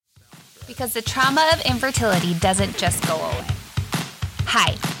because the trauma of infertility doesn't just go away.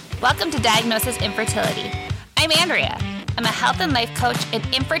 Hi, welcome to Diagnosis Infertility. I'm Andrea. I'm a health and life coach, an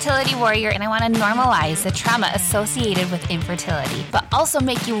infertility warrior, and I want to normalize the trauma associated with infertility, but also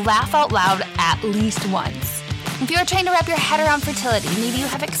make you laugh out loud at least once. If you are trying to wrap your head around fertility, maybe you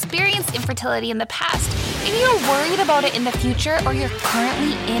have experienced infertility in the past, maybe you're worried about it in the future, or you're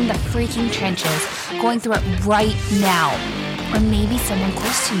currently in the freaking trenches, going through it right now, or maybe someone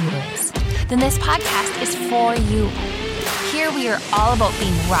close to you is, then this podcast is for you. Here we are all about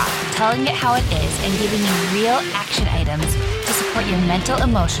being raw, telling it how it is, and giving you real action items to support your mental,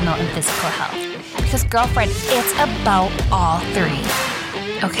 emotional, and physical health. Because girlfriend, it's about all three.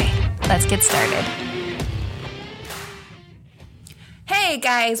 Okay, let's get started. Hey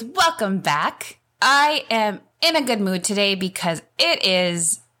guys, welcome back. I am in a good mood today because it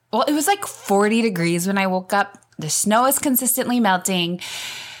was like 40 degrees when I woke up. The snow is consistently melting.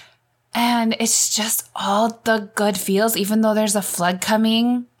 And it's just all the good feels, even though there's a flood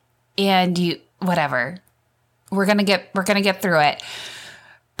coming and whatever. We're going to get through it.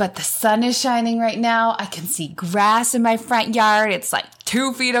 But the sun is shining right now. I can see grass in my front yard. It's like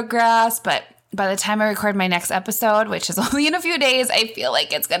 2 feet of grass. But by the time I record my next episode, which is only in a few days, I feel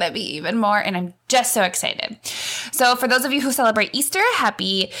like it's going to be even more. And I'm just so excited. So for those of you who celebrate Easter,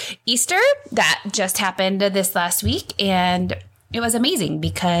 happy Easter. That just happened this last week. And it was amazing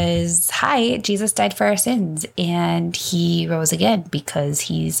because, Jesus died for our sins and he rose again because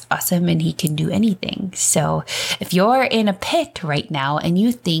he's awesome and he can do anything. So if you're in a pit right now and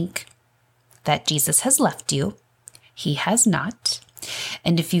you think that Jesus has left you, he has not.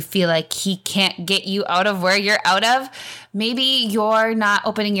 And if you feel like he can't get you out of where you're out of, maybe you're not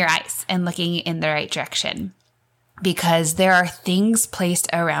opening your eyes and looking in the right direction, because there are things placed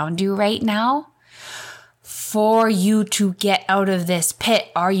around you right now for you to get out of this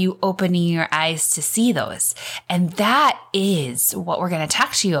pit. Are you opening your eyes to see those? And that is what we're going to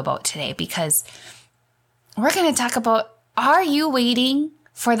talk to you about today, because we're going to talk about, are you waiting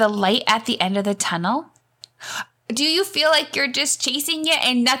for the light at the end of the tunnel? Do you feel like you're just chasing it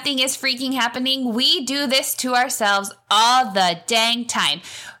and nothing is freaking happening? We do this to ourselves all the dang time,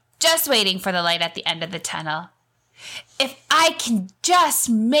 just waiting for the light at the end of the tunnel. If I can just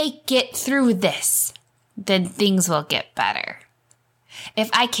make it through this, then things will get better.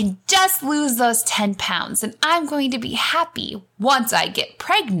 If I can just lose those 10 pounds, then I'm going to be happy. Once I get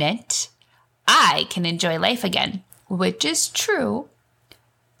pregnant, I can enjoy life again, which is true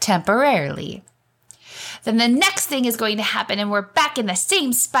temporarily. Then the next thing is going to happen and we're back in the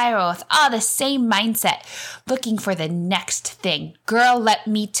same spiral with all the same mindset, looking for the next thing. Girl, let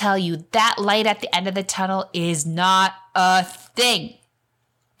me tell you, that light at the end of the tunnel is not a thing.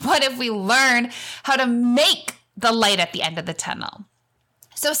 What if we learn how to make the light at the end of the tunnel?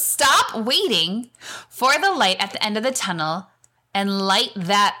 So stop waiting for the light at the end of the tunnel and light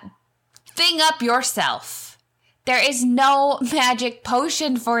that thing up yourself. There is no magic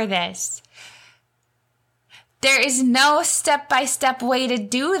potion for this. There is no step-by-step way to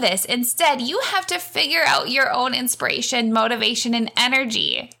do this. Instead, you have to figure out your own inspiration, motivation, and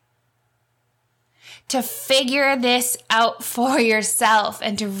energy to figure this out for yourself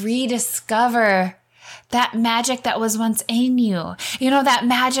and to rediscover that magic that was once in you. You know, that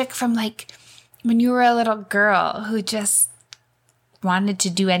magic from like when you were a little girl who just wanted to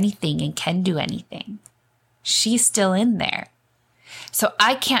do anything and can do anything. She's still in there. So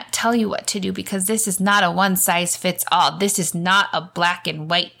I can't tell you what to do because this is not a one size fits all. This is not a black and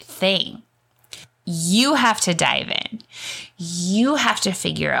white thing. You have to dive in. You have to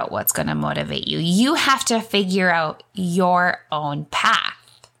figure out what's going to motivate you. You have to figure out your own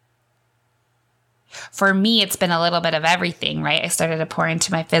path. For me, it's been a little bit of everything, right? I started to pour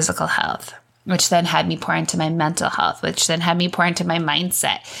into my physical health, which then had me pour into my mental health, which then had me pour into my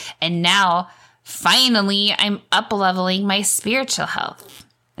mindset. And now, finally, I'm up-leveling my spiritual health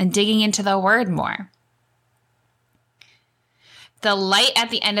and digging into the word more. The light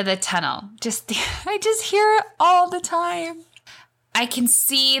at the end of the tunnel. I just hear it all the time. I can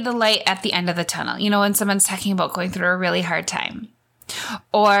see the light at the end of the tunnel. You know, when someone's talking about going through a really hard time.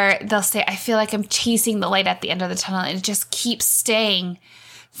 Or they'll say, I feel like I'm chasing the light at the end of the tunnel and it just keeps staying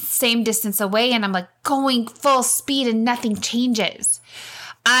same distance away. And I'm like going full speed and nothing changes.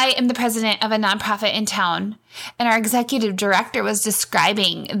 I am the president of a nonprofit in town, and our executive director was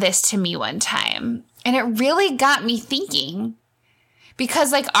describing this to me one time. And it really got me thinking,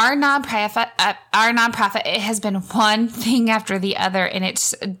 because like our nonprofit, it has been one thing after the other, and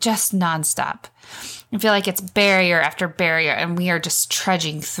it's just nonstop. I feel like it's barrier after barrier, and we are just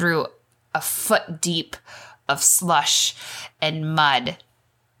trudging through a foot deep of slush and mud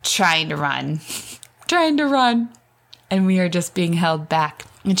trying to run. And we are just being held back.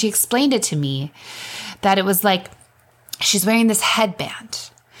 And she explained it to me that it was like she's wearing this headband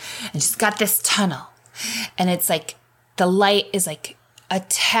and she's got this tunnel. And it's like the light is like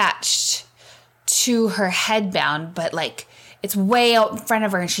attached to her headband, but like it's way out in front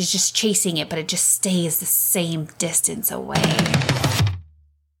of her and she's just chasing it, but it just stays the same distance away.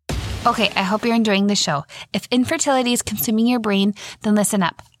 Okay, I hope you're enjoying the show. If infertility is consuming your brain, then listen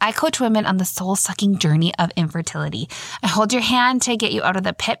up. I coach women on the soul-sucking journey of infertility. I hold your hand to get you out of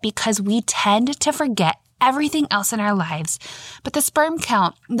the pit because we tend to forget everything else in our lives. But the sperm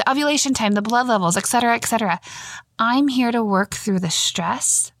count, the ovulation time, the blood levels, etc., etc. I'm here to work through the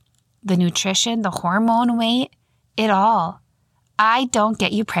stress, the nutrition, the hormone weight, it all. I don't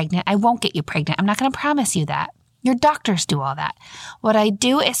get you pregnant. I won't get you pregnant. I'm not going to promise you that. Your doctors do all that. What I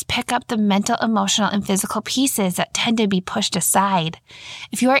do is pick up the mental, emotional, and physical pieces that tend to be pushed aside.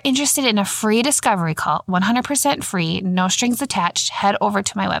 If you are interested in a free discovery call, 100% free, no strings attached, head over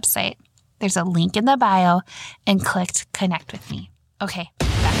to my website. There's a link in the bio and click to connect with me. Okay,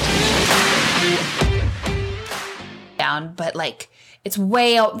 back to the show. But like it's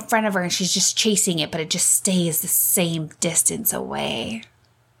way out in front of her and she's just chasing it, but it just stays the same distance away.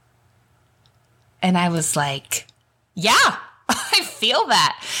 And I was like, yeah, I feel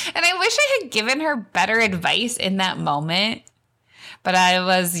that. And I wish I had given her better advice in that moment. But I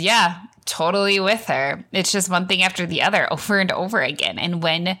was, totally with her. It's just one thing after the other over and over again. And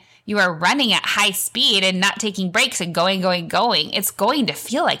when you are running at high speed and not taking breaks and going, it's going to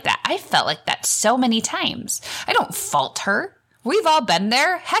feel like that. I felt like that so many times. I don't fault her. We've all been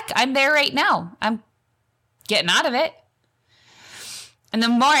there. Heck, I'm there right now. I'm getting out of it. And the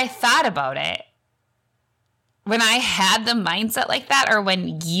more I thought about it, when I had the mindset like that, or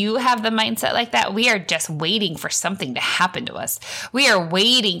when you have the mindset like that, we are just waiting for something to happen to us. We are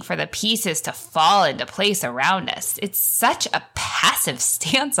waiting for the pieces to fall into place around us. It's such a passive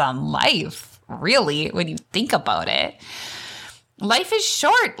stance on life, really, when you think about it. Life is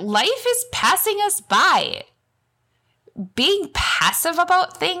short. Life is passing us by. Being passive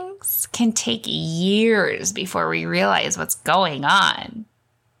about things can take years before we realize what's going on.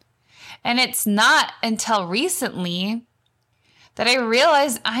 And it's not until recently that I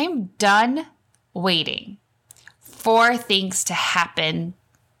realized I'm done waiting for things to happen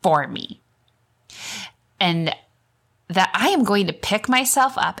for me. And that I am going to pick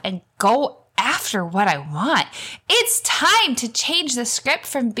myself up and go after what I want. It's time to change the script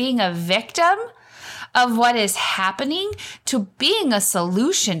from being a victim of what is happening to being a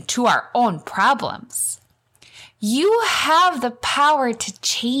solution to our own problems. You have the power to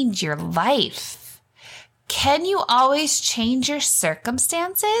change your life. Can you always change your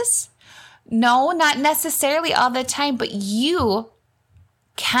circumstances? No, not necessarily all the time, but you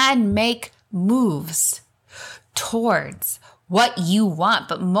can make moves towards what you want.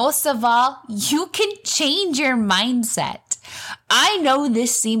 But most of all, you can change your mindset. I know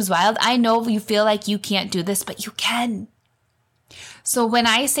this seems wild. I know you feel like you can't do this, but you can. So when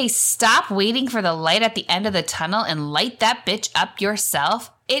I say stop waiting for the light at the end of the tunnel and light that bitch up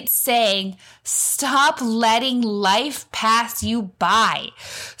yourself, it's saying stop letting life pass you by.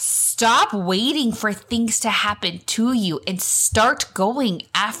 Stop waiting for things to happen to you and start going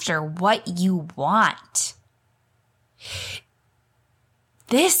after what you want.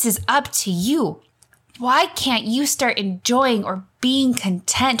 This is up to you. Why can't you start enjoying or being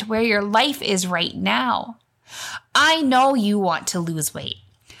content where your life is right now? I know you want to lose weight.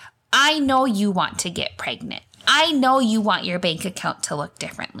 I know you want to get pregnant. I know you want your bank account to look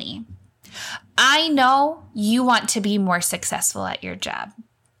differently. I know you want to be more successful at your job.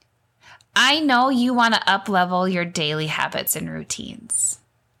 I know you want to up-level your daily habits and routines.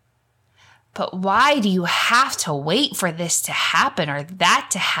 But why do you have to wait for this to happen or that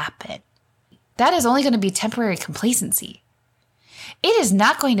to happen? That is only going to be temporary complacency. It is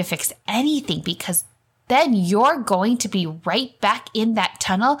not going to fix anything because then you're going to be right back in that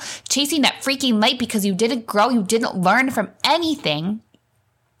tunnel chasing that freaking light because you didn't grow, you didn't learn from anything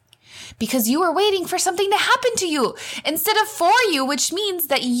because you were waiting for something to happen to you instead of for you, which means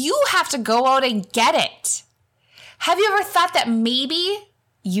that you have to go out and get it. Have you ever thought that maybe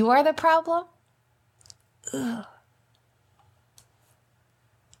you are the problem? Ugh.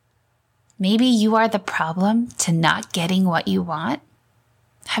 Maybe you are the problem to not getting what you want?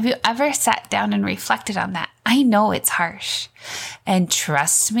 Have you ever sat down and reflected on that? I know it's harsh. And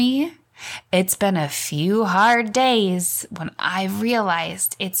trust me, it's been a few hard days when I've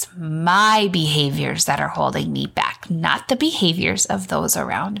realized it's my behaviors that are holding me back, not the behaviors of those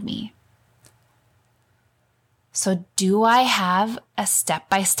around me. So do I have a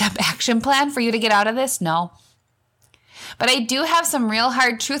step-by-step action plan for you to get out of this? No. But I do have some real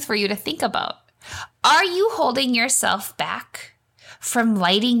hard truth for you to think about. Are you holding yourself back from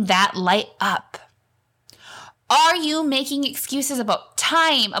lighting that light up? Are you making excuses about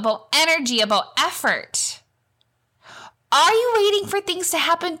time, about energy, about effort? Are you waiting for things to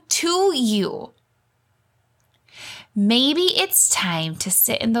happen to you? Maybe it's time to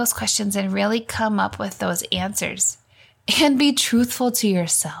sit in those questions and really come up with those answers and be truthful to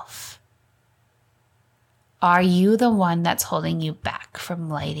yourself. Are you the one that's holding you back from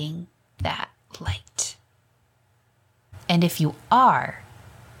lighting that light? And if you are,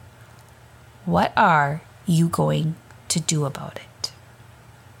 what are you going to do about it?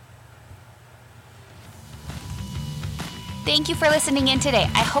 Thank you for listening in today.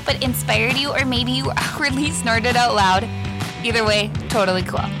 I hope it inspired you, or maybe you awkwardly snorted out loud. Either way, totally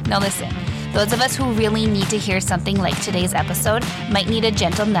cool. Now listen, those of us who really need to hear something like today's episode might need a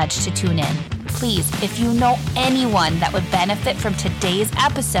gentle nudge to tune in. Please, if you know anyone that would benefit from today's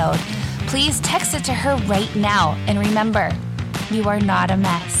episode, please text it to her right now. And remember, you are not a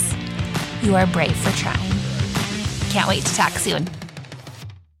mess. You are brave for trying. Can't wait to talk soon.